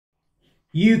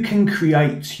You can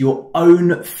create your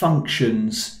own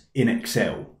functions in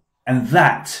Excel, and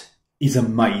that is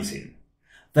amazing.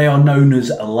 They are known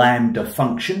as Lambda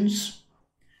functions,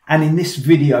 and in this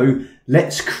video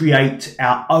let's create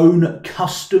our own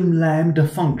custom Lambda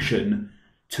function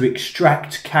to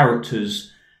extract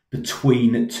characters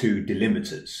between two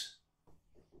delimiters.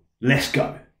 Let's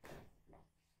go.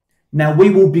 Now we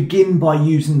will begin by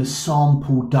using the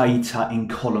sample data in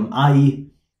column A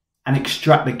and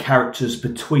extract the characters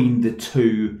between the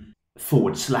two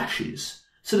forward slashes,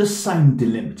 so the same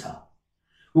delimiter.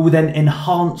 We will then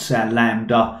enhance our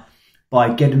Lambda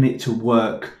by getting it to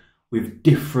work with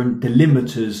different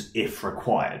delimiters if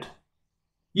required,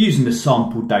 using the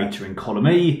sample data in column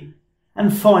E,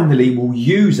 and finally we'll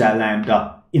use our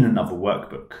Lambda in another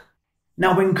workbook.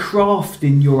 Now when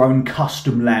crafting your own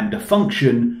custom Lambda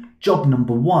function, job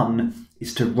number 1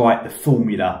 is to write the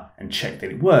formula and check that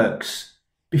it works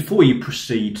before you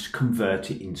proceed to convert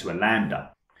it into a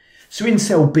Lambda. So in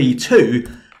cell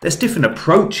B2, there's different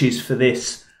approaches for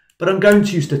this, but I'm going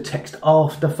to use the text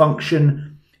after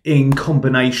function in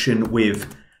combination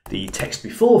with the text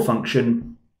before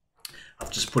function.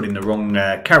 I've just put in the wrong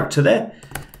character there,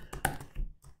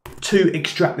 to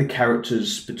extract the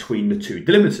characters between the two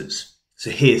delimiters. So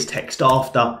here's text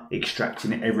after,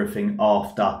 extracting everything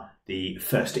after the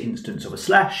first instance of a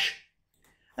slash,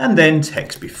 and then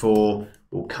text before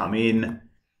will come in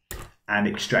and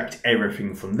extract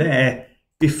everything from there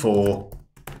before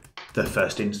the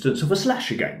first instance of a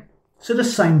slash again. So the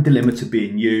same delimiter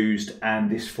being used,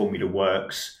 and this formula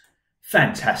works.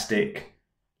 Fantastic.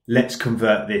 Let's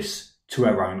convert this to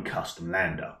our own custom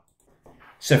Lambda.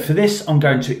 So for this, I'm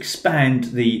going to expand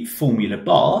the formula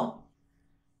bar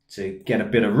to get a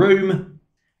bit of room.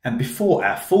 And before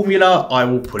our formula, I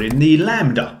will put in the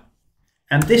Lambda.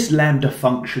 And this Lambda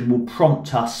function will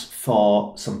prompt us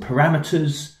for some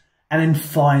parameters and then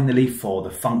finally for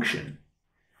the function.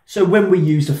 So when we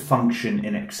use a function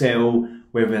in Excel,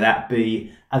 whether that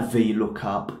be a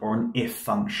VLOOKUP or an if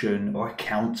function or a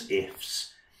count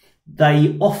ifs,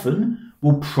 they often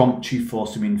will prompt you for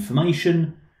some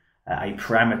information, a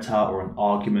parameter or an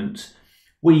argument.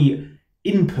 We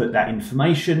input that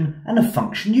information and the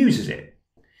function uses it.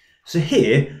 So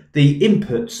here, the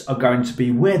inputs are going to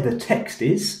be where the text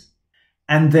is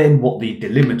and then what the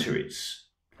delimiter is.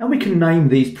 And we can name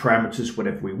these parameters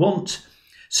whatever we want.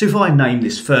 So if I name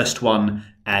this first one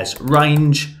as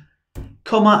range,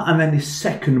 comma, and then this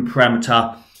second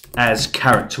parameter as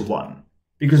character 1,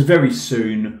 because very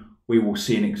soon we will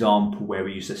see an example where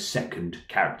we use a second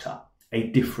character, a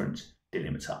different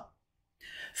delimiter.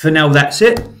 For now, that's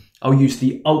it. I'll use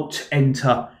the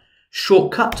Alt-Enter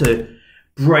shortcut to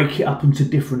break it up into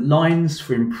different lines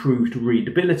for improved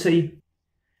readability.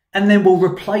 And then we'll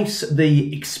replace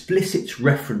the explicit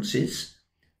references.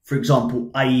 For example,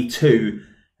 A2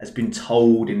 has been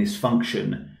told in this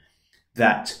function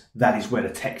that that is where the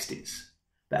text is.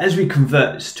 But as we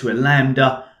convert this to a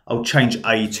Lambda, I'll change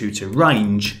A2 to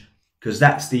range because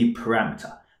that's the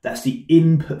parameter. That's the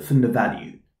input from the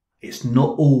value. It's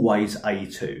not always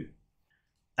A2.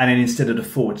 And then instead of the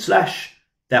forward slash,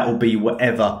 that will be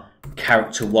whatever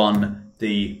character 1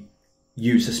 the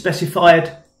user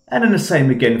specified, and then the same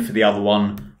again for the other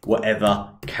one, whatever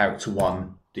character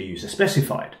 1 the user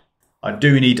specified. I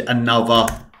do need another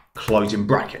closing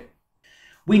bracket.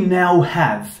 We now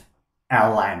have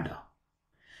our Lambda,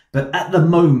 but at the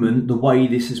moment the way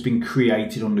this has been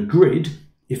created on the grid,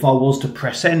 if I was to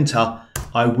press enter,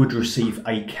 I would receive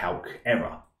a calc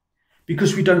error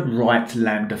because we don't write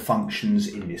Lambda functions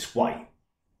in this way.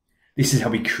 This is how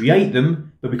we create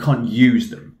them, but we can't use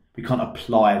them. We can't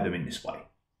apply them in this way.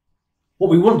 What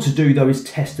we want to do though is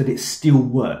test that it still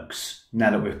works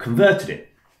now that we've converted it.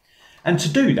 And to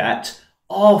do that,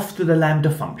 after the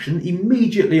Lambda function,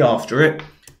 immediately after it,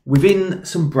 within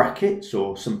some brackets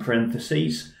or some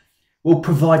parentheses, we'll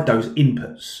provide those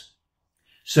inputs.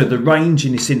 So the range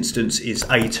in this instance is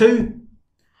A2,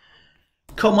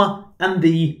 comma, and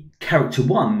the character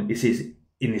 1 is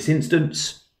in this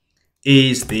instance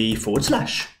is the forward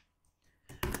slash.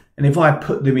 And if I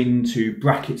put them into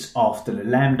brackets after the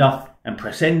Lambda and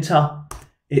press enter,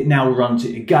 it now runs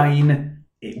it again.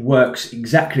 It works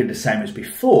exactly the same as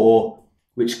before,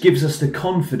 which gives us the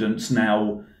confidence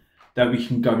now that we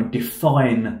can go and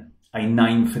define a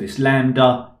name for this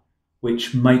Lambda,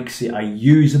 which makes it a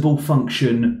usable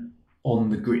function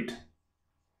on the grid.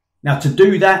 Now to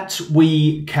do that,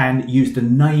 we can use the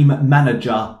name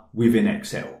manager within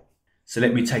Excel. So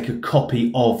let me take a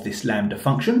copy of this Lambda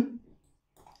function.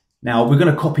 Now we're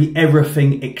going to copy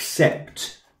everything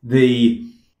except the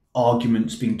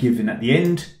arguments being given at the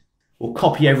end. We'll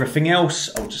copy everything else.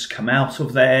 I'll just come out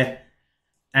of there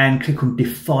and click on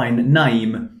Define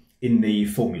Name in the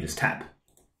Formulas tab.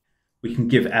 We can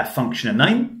give our function a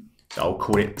name, so I'll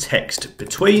call it text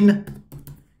between,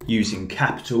 using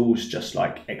capitals just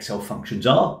like Excel functions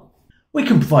are. We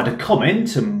can provide a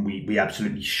comment, and we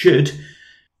absolutely should,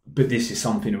 but this is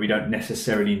something that we don't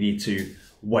necessarily need to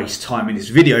waste time in this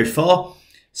video for.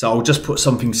 So I'll just put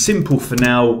something simple for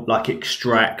now, like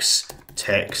extracts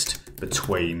text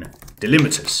between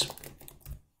delimiters.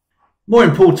 More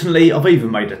importantly, I've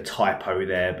even made a typo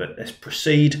there, but let's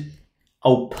proceed.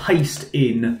 I'll paste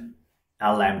in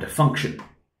our Lambda function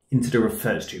into the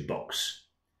refers to box.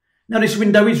 Now this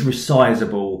window is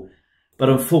resizable, but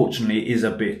unfortunately it is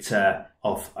a bit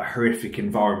of a horrific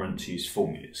environment to use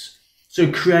formulas.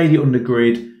 So create it on the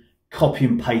grid, copy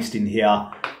and paste in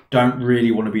here. Don't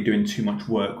really want to be doing too much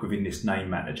work within this name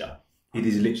manager. It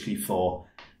is literally for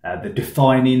the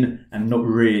defining and not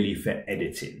really for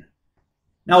editing.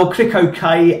 Now I'll click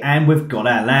OK and we've got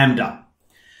our Lambda.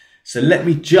 So let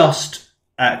me just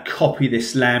copy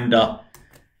this Lambda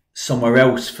somewhere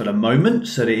else for the moment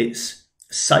so that it's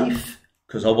safe,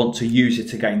 because I want to use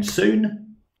it again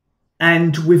soon.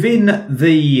 And within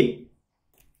the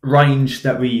range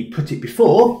that we put it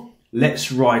before,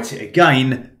 let's write it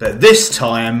again, but this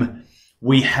time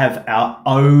we have our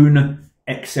own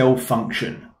Excel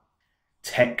function,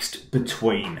 text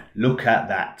between. Look at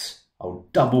that. I'll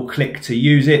double click to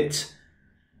use it.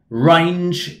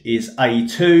 Range is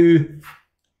A2,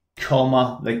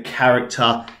 comma, the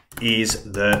character is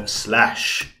the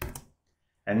slash.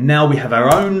 And now we have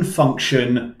our own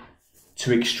function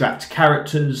to extract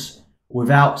characters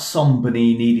without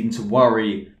somebody needing to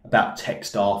worry about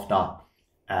text after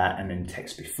and then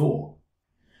text before.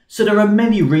 So there are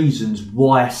many reasons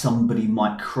why somebody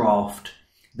might craft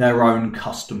their own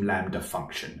custom Lambda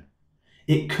function.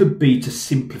 It could be to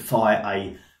simplify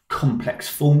a complex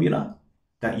formula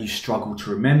that you struggle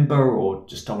to remember or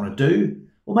just don't want to do.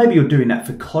 Or maybe you're doing that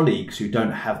for colleagues who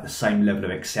don't have the same level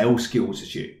of Excel skills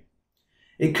as you.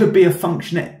 It could be a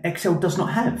function that Excel does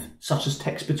not have, such as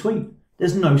text between.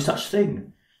 There's no such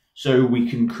thing. So we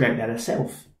can create that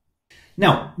ourselves.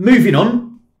 Now, moving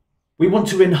on, we want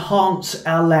to enhance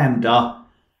our Lambda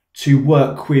to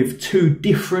work with two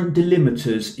different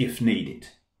delimiters if needed.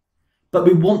 But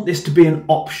we want this to be an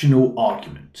optional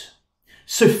argument.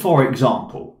 So for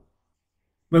example,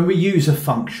 when we use a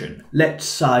function, let's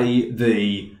say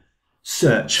the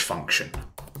search function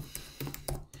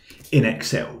in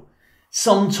Excel,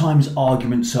 sometimes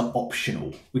arguments are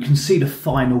optional. We can see the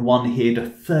final one here, the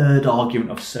third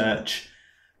argument of search,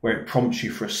 where it prompts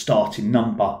you for a starting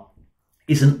number,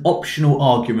 is an optional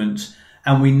argument,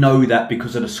 and we know that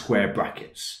because of the square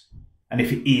brackets. And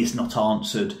if it is not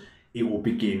answered, it will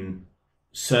begin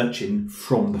searching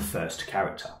from the first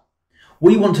character.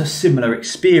 We want a similar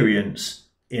experience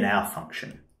in our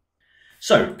function.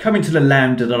 So coming to the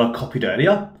Lambda that I copied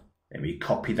earlier, let me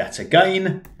copy that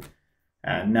again.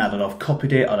 And now that I've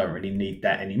copied it, I don't really need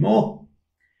that anymore.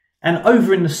 And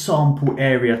over in the sample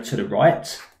area to the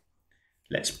right,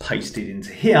 let's paste it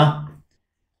into here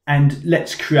and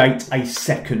let's create a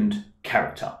second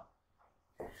character.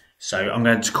 So I'm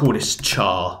going to call this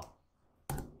char2.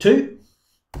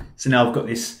 So now I've got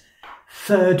this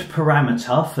third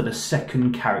parameter for the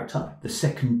second character, the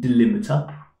second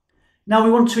delimiter. Now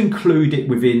we want to include it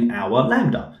within our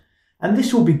Lambda, and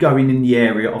this will be going in the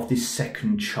area of this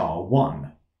second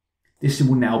char1. This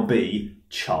will now be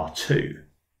char2.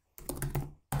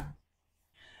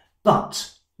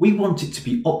 But we want it to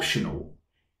be optional.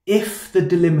 If the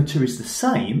delimiter is the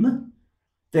same,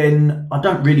 then I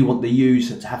don't really want the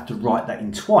user to have to write that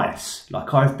in twice,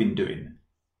 like I've been doing.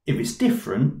 If it's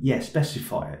different, yeah,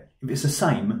 specify it. If it's the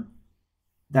same,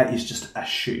 that is just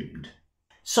assumed.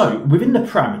 So within the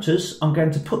parameters, I'm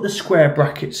going to put the square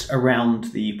brackets around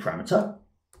the parameter,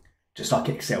 just like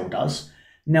Excel does.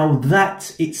 Now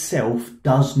that itself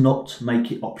does not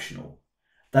make it optional.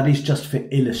 That is just for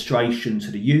illustration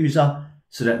to the user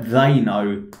so that they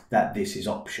know that this is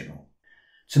optional.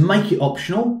 To make it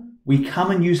optional, we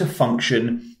come and use a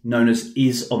function known as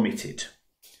ISOMITTED.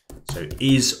 So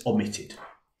ISOMITTED.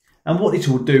 And what it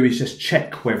will do is just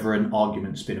check whether an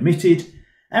argument's been omitted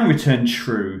and return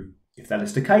true if that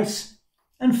is the case,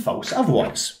 and false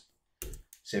otherwise.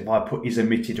 So if I put is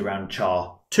omitted around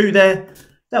char2 there,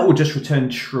 that will just return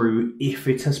true if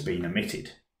it has been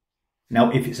omitted.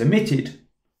 Now if it's omitted,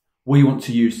 we want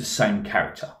to use the same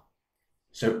character.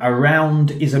 So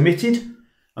around is omitted,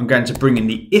 I'm going to bring in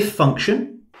the if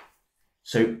function.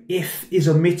 So if is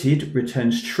omitted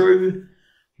returns true,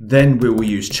 then we will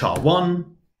use char1.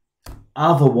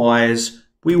 Otherwise,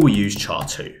 we will use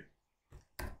char2.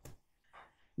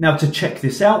 Now to check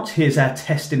this out, here's our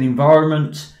testing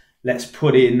environment. Let's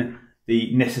put in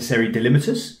the necessary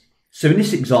delimiters. So in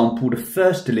this example, the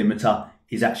first delimiter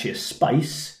is actually a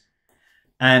space,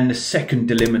 and the second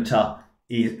delimiter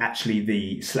is actually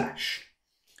the slash.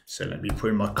 So let me put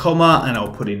in my comma, and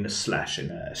I'll put in the slash and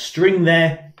a string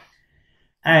there.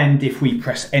 And if we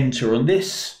press enter on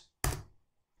this,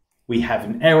 we have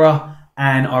an error,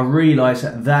 and I realise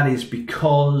that that is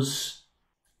because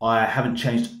I haven't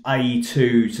changed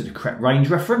A2 to the correct range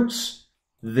reference.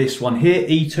 This one here,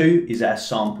 E2, is our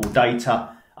sample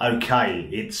data. Okay,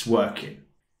 it's working.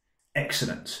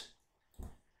 Excellent.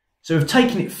 So we've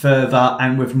taken it further,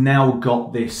 and we've now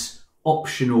got this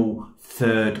optional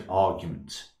third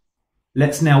argument.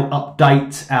 Let's now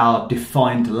update our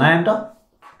defined lambda.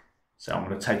 So I'm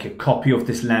going to take a copy of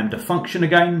this lambda function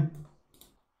again,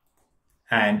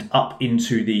 and up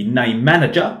into the name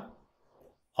manager,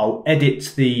 I'll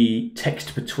edit the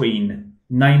text between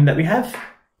name that we have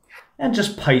and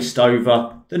just paste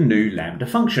over the new lambda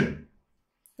function.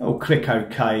 I'll click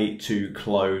OK to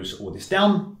close all this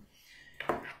down.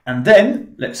 And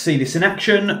then let's see this in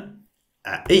action.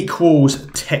 Equals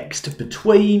text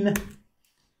between.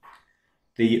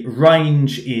 The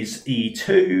range is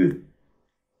E2,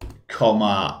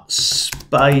 comma,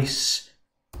 space,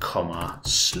 comma,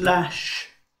 slash.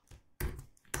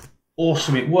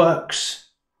 Awesome, it works.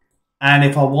 And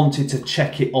if I wanted to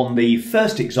check it on the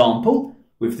first example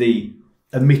with the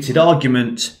omitted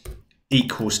argument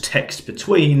equals text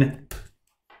between,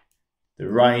 the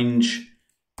range,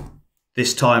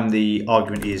 this time the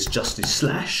argument is just this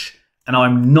slash, and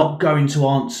I'm not going to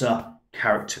answer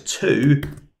character 2,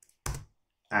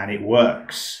 and it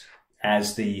works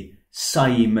as the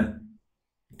same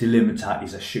delimiter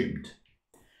is assumed.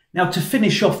 Now to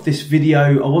finish off this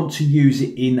video, I want to use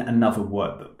it in another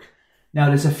workbook. Now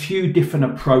there's a few different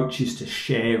approaches to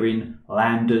sharing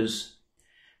lambdas.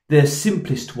 The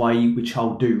simplest way, which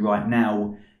I'll do right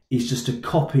now, is just to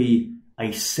copy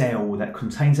a cell that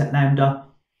contains that lambda,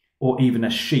 or even a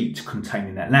sheet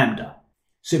containing that lambda.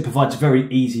 So it provides a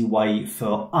very easy way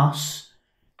for us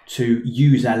to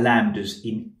use our lambdas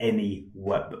in any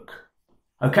workbook.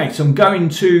 Okay, so I'm going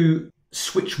to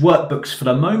switch workbooks for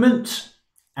the moment,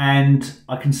 and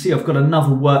I can see I've got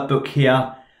another workbook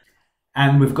here,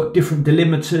 and we've got different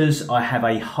delimiters. I have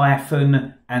a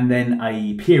hyphen and then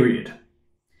a period.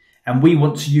 And we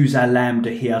want to use our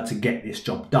lambda here to get this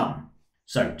job done.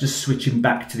 So just switching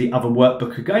back to the other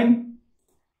workbook again,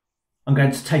 I'm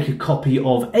going to take a copy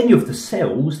of any of the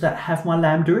cells that have my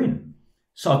lambda in.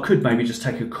 So I could maybe just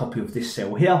take a copy of this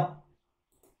cell here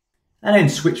and then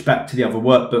switch back to the other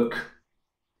workbook,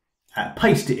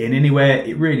 paste it in anywhere,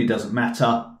 it really doesn't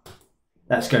matter.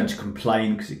 That's going to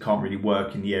complain because it can't really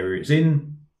work in the area it's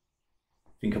in.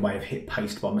 I think I may have hit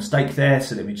paste by mistake there,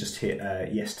 so let me just hit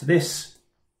yes to this.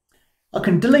 I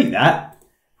can delete that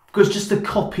because just the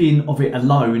copying of it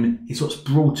alone is what's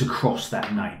brought across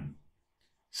that name.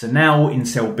 So now in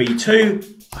cell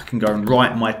B2, I can go and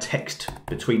write my text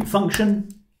between function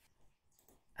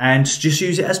and just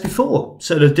use it as before.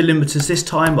 So the delimiters this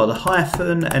time are the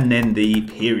hyphen and then the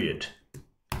period.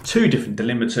 Two different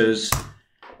delimiters,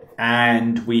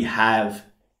 and we have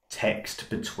text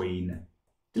between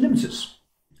delimiters.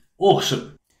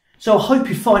 Awesome. So I hope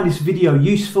you find this video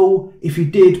useful. If you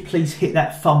did, please hit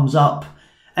that thumbs up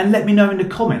and let me know in the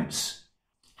comments.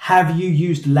 Have you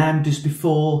used lambdas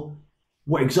before?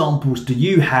 What examples do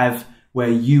you have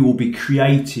where you will be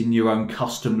creating your own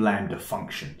custom lambda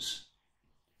functions?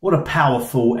 What a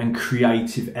powerful and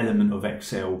creative element of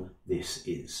Excel this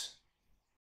is.